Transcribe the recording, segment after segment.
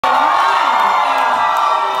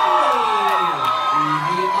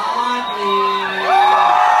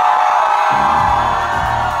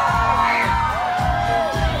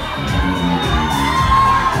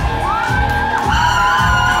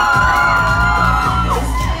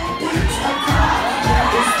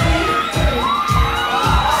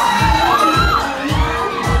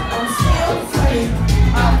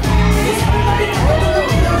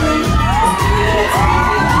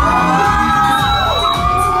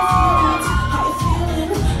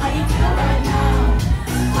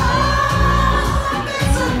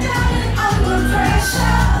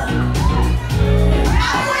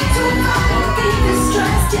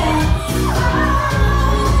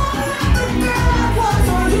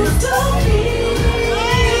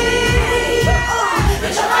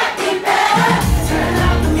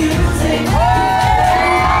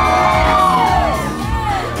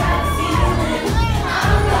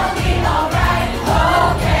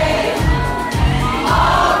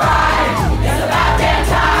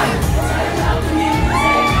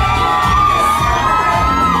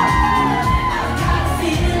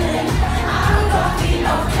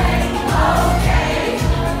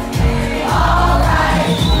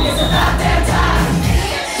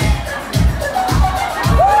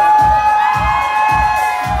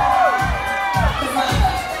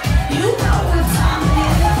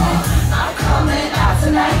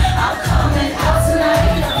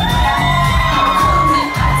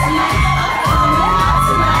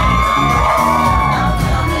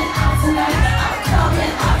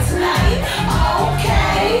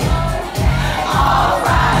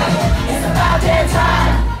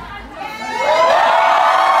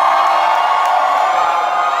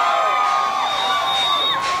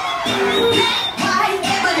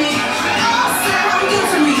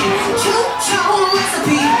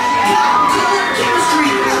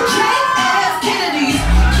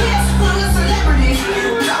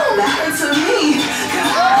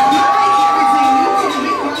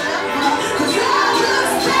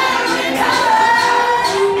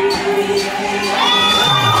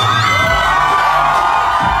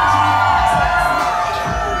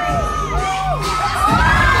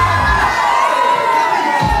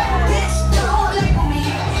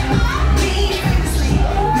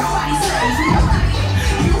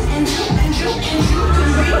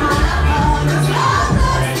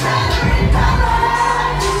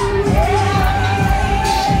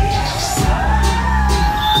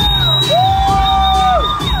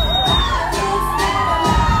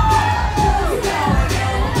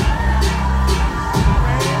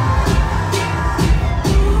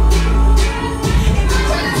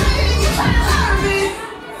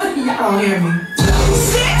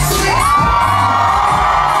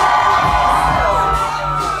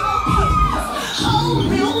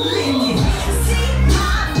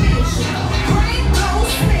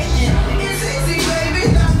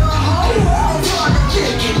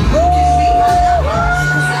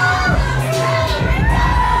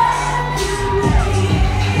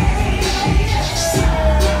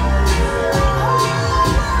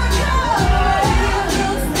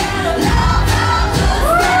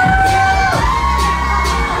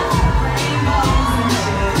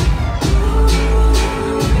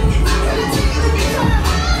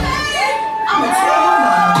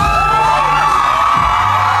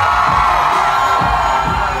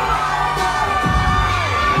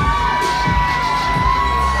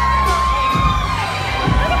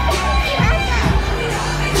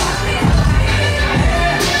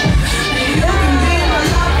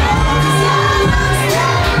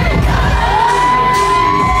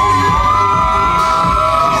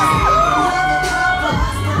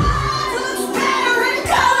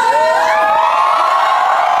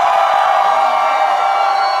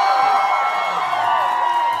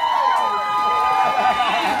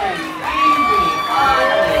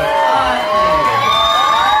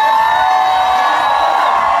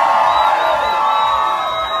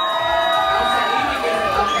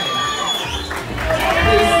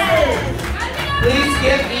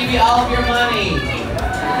give you all of your money.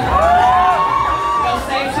 Go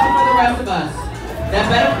save some for the rest of us.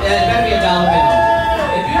 That better be $1 bill.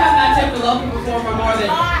 If you have not tipped a local performer more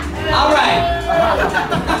than... All right.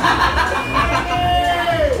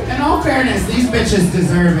 In all fairness, these bitches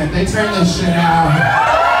deserve it. They turn this shit out.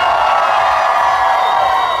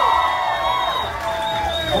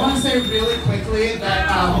 I want to say really quickly that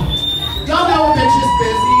y'all know a bitch is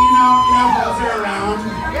busy. You know, hoes are around.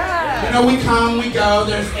 You know, we come, we go.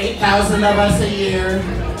 There's 8,000 of us a year.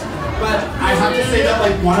 But I have to say that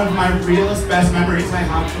like one of my realest best memories I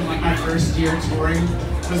have from like my first year touring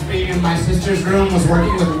was being in my sister's room, was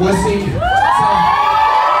working with Wussy.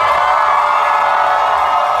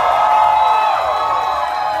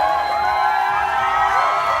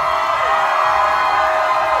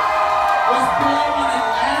 Was born in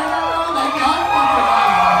Atlanta, like young people.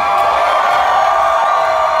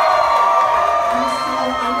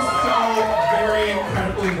 I'm so very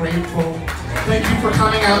incredibly grateful. Thank you for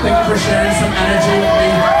coming out. Thank you for sharing some energy.